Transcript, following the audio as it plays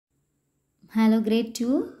Hello grade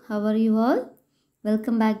 2, how are you all?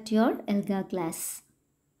 Welcome back to your elga class.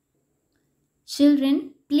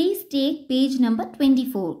 Children, please take page number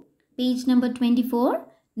 24. Page number 24.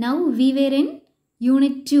 Now we were in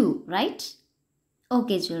unit 2, right?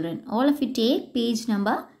 Okay children, all of you take page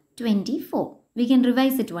number 24. We can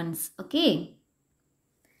revise it once, okay?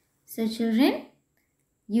 So children,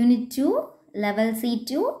 unit 2, level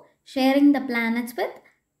C2, sharing the planets with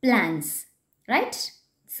plants, right?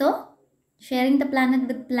 So, sharing the planet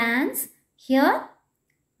with plants. Here,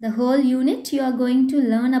 the whole unit you are going to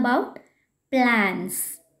learn about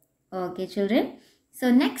plants. Okay, children. So,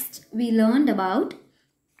 next we learned about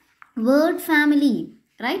word family,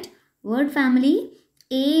 right? Word family,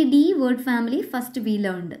 AD word family first we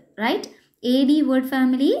learned, right? AD word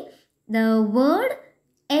family, the word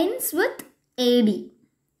ends with AD.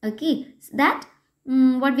 Okay, so that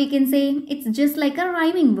what we can say, it's just like a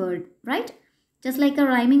rhyming word, right? Just like a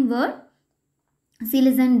rhyming word. See,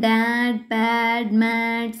 listen, dad, bad,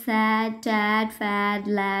 mad, sad, tad, fad,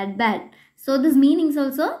 lad, bad. So this meanings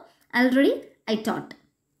also already I taught.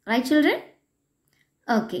 Right, children?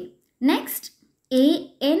 Okay. Next,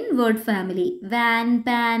 AN word family. Van,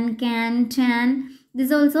 pan, can, tan.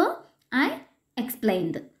 This also I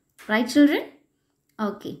explained. Right, children?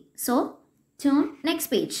 Okay. So, turn next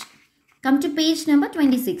page. Come to page number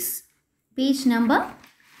 26. Page number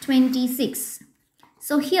 26.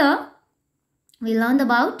 So here, we learned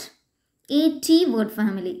about AT word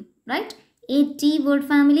family, right? AT word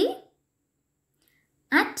family,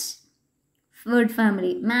 at word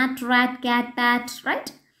family, mat, rat, cat, pat,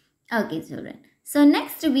 right? Okay, children. So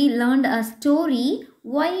next we learned a story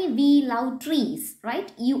why we love trees,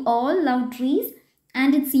 right? You all love trees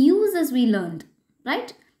and its uses we learned,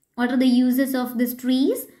 right? What are the uses of these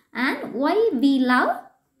trees and why we love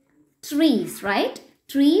trees, right?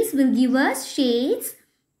 Trees will give us shades.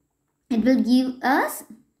 It will give us,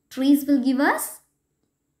 trees will give us,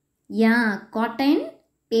 cotton,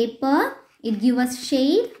 paper, it gives us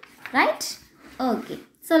shade, right? Okay,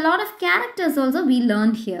 so a lot of characters also we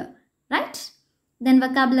learned here, right? Then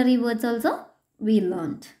vocabulary words also we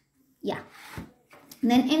learned,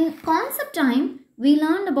 Then in concept time, we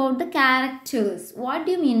learned about the characters. What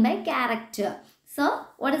do you mean by character? So,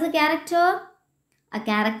 what is a character? A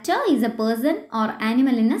character is a person or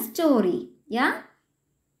animal in a story,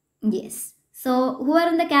 Yes. So, who are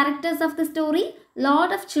in the characters of the story?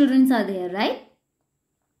 Lot of children are there, right?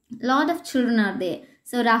 Lot of children are there.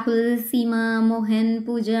 So, Rahul, Seema, Mohan,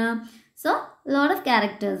 Pooja. So, lot of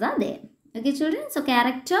characters are there. Okay, children? So,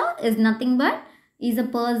 character is nothing but is a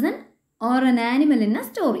person or an animal in a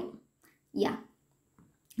story.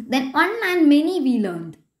 Then, one and many we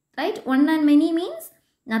learned, right? One and many means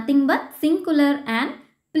nothing but singular and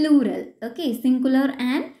plural. Okay, singular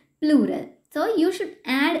and plural. So, you should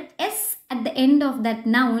add S at the end of that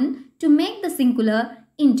noun to make the singular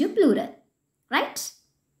into plural. Right?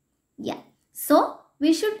 So,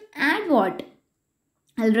 we should add what?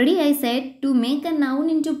 Already I said to make a noun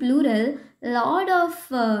into plural, lot of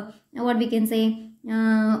what we can say,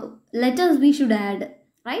 letters we should add.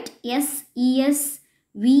 Right? S, ES,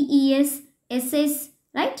 VES, SS.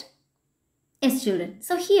 Right? Yes, children.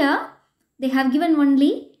 So, here they have given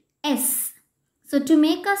only S. So, to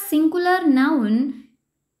make a singular noun,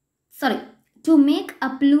 to make a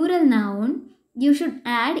plural noun, you should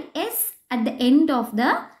add S at the end of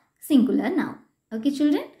the singular noun. Okay,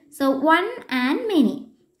 children? So, one and many.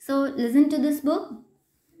 So, listen to this book.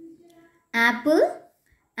 Apple,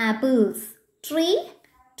 apples. Tree,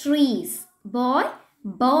 trees. Boy,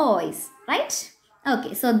 boys. Right?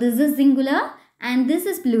 Okay, so this is singular and this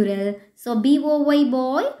is plural. So, B-O-Y,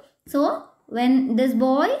 boy. So, when this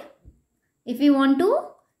boy, if you want to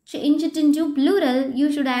change it into plural,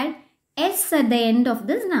 you should add S at the end of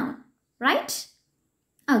this noun. Right?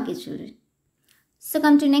 Okay, children. So,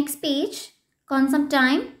 come to next page. Concept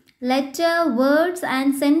time. Letter, words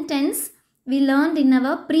and sentence we learned in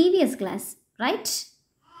our previous class. Right?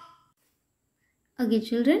 Okay,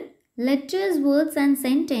 children. Letters, words and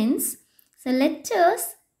sentence. So,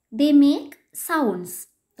 letters, they make sounds.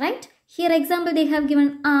 Right? Here example they have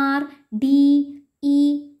given R, D,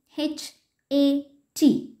 E, H, A,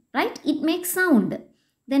 T, right? It makes sound.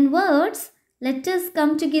 Then words, letters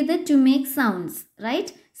come together to make sounds,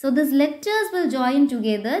 right? So these letters will join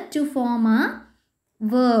together to form a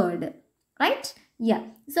word, right?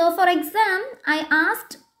 So for exam, I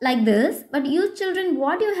asked like this, but you children,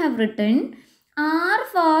 what you have written? R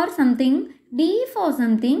for something, D for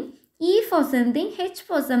something, E for something, H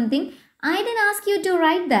for something. I didn't ask you to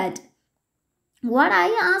write that. What I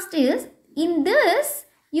asked is, in this,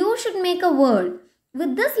 you should make a word.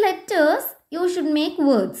 With these letters, you should make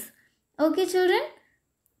words. Okay, children?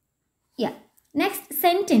 Yeah. Next,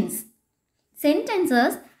 sentence.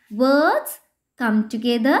 Sentences, words come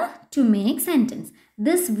together to make sentence.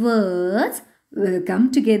 These words will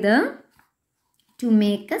come together to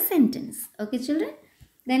make a sentence. Okay, children?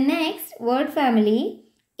 The next word family,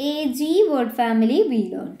 AG word family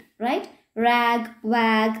we learned, right? Rag,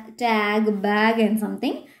 wag, tag, bag and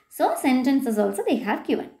something. So, sentences also they have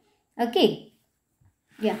given. Okay.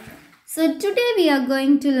 Yeah. So, today we are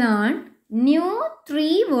going to learn new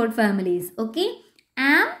 3 word families. Okay.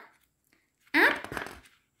 Am, app,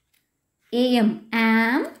 am,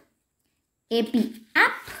 ap,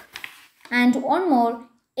 app, and one more,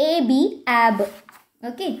 ab, ab.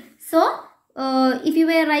 Okay. So, if you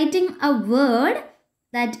were writing a word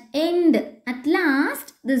that end at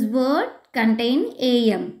last, this word contain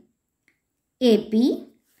am, ap,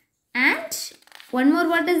 and one more,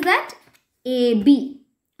 what is that? Ab.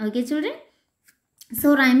 Okay, children?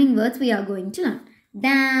 So, rhyming words we are going to learn.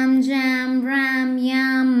 Dam, jam, ram,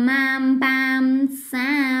 yam, mam, pam,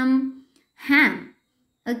 sam, ham.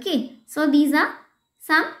 Okay, so these are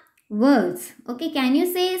some words. Okay, can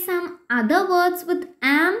you say some other words with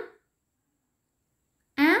am?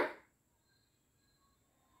 Am?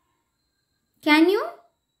 Can you?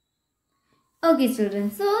 Okay, children.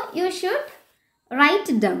 So, you should write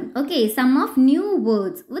it down. Okay, some of new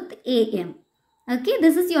words with am. Okay,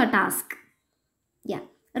 this is your task. Yeah.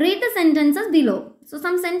 Read the sentences below. So,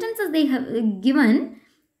 some sentences they have given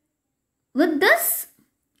with this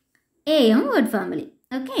am word family.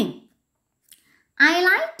 Okay. I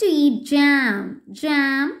like to eat jam.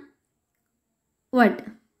 Jam, what?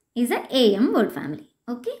 Is an am word family.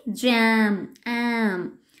 Okay. Jam,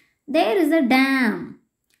 am. There is a dam.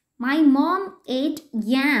 My mom ate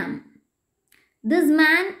yam. This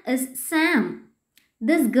man is Sam.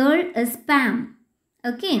 This girl is Pam.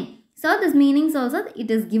 Okay. So, this meanings also it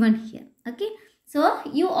is given here. Okay. So,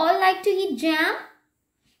 you all like to eat jam?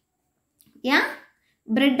 Yeah?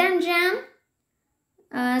 Bread and jam.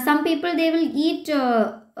 Some people they will eat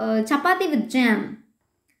chapati with jam.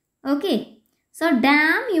 Okay. So,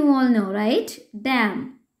 dam you all know, right?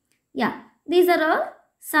 Dam. Yeah. These are all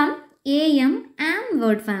some am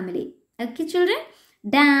word family. Okay, children?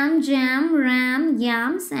 Dam, jam, ram,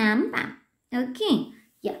 yam, sam, pam. Okay.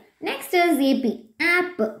 Yeah. Next is AP.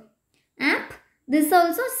 App. App. This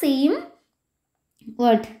also same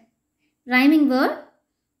what? Rhyming word.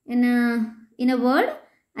 In a word.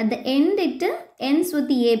 At the end it ends with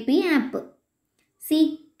the AP. App.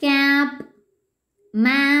 See. Cap.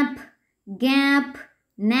 Map. Gap.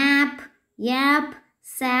 Nap. Yap.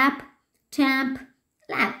 Sap. Tap.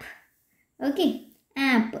 Lap. Okay.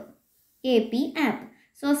 App. AP. App.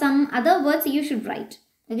 So, some other words you should write.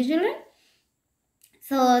 Okay, children?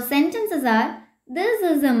 So, sentences are, this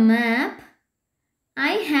is a map.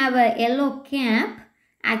 I have a yellow cap.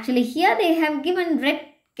 Actually, here they have given red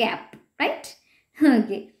cap, right?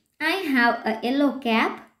 Okay. I have a yellow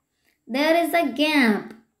cap. There is a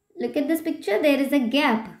gap. Look at this picture. There is a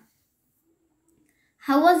gap.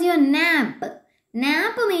 How was your nap?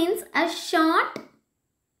 Nap means a short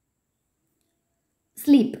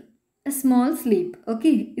sleep. A small sleep.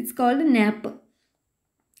 Okay. It's called a nap.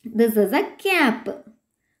 This is a cap.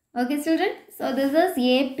 Okay, children. So, this is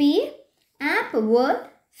AP. App word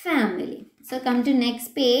family. So, come to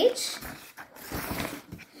next page.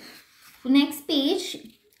 Next page,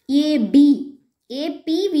 AB. AP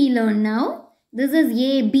we learn now. This is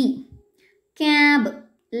AB. Cab,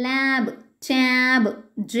 lab, tab,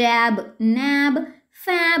 jab, nab,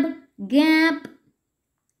 fab, gap,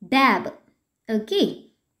 dab. Okay.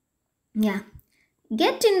 Yeah.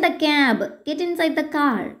 Get in the cab. Get inside the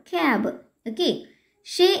car. Cab. Okay.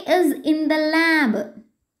 She is in the lab.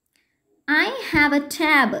 I have a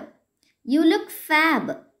tab. You look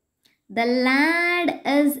fab. The lad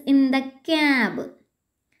is in the cab.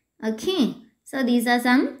 Okay. So, these are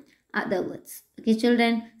some other words. Okay,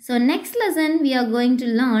 children. So, next lesson we are going to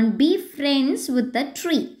learn be friends with the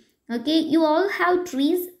tree. Okay. You all have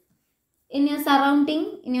trees in your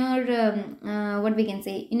surrounding, in your, what we can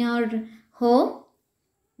say, in your home.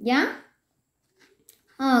 Yeah.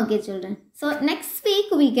 Okay, children. So, next week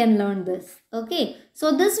we can learn this. Okay.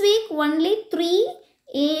 So, this week only three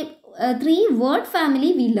word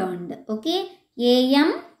family we learned. Okay.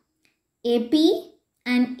 AM, AP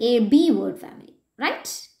and AB word family.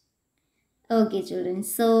 Right? Okay, children.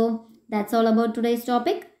 So, that's all about today's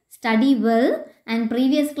topic. Study well. And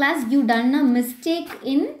previous class you done a mistake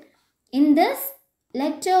in this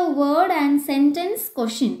letter, word and sentence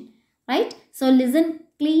question. Right? So, listen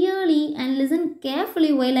clearly and listen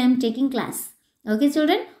carefully while I am taking class. Okay,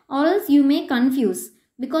 children? Or else you may confuse.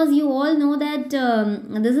 because you all know that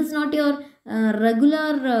this is not your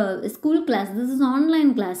regular school class. This is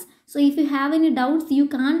online class. So if you have any doubts, you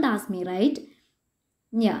can't ask me, right?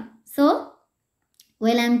 Yeah. So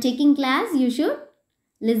while I'm taking class, you should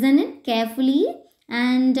listen it carefully,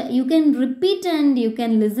 and you can repeat and you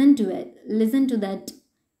can listen to it. Listen to that.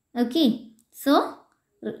 Okay. So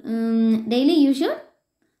daily you should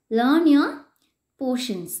learn your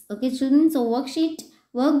portions. Okay, children. So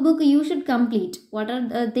workbook you should complete. What are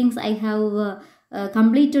the things I have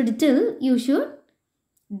completed till, you should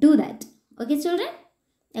do that. Okay, children.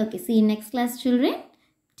 Okay, see you next class, children.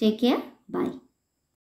 Take care. Bye.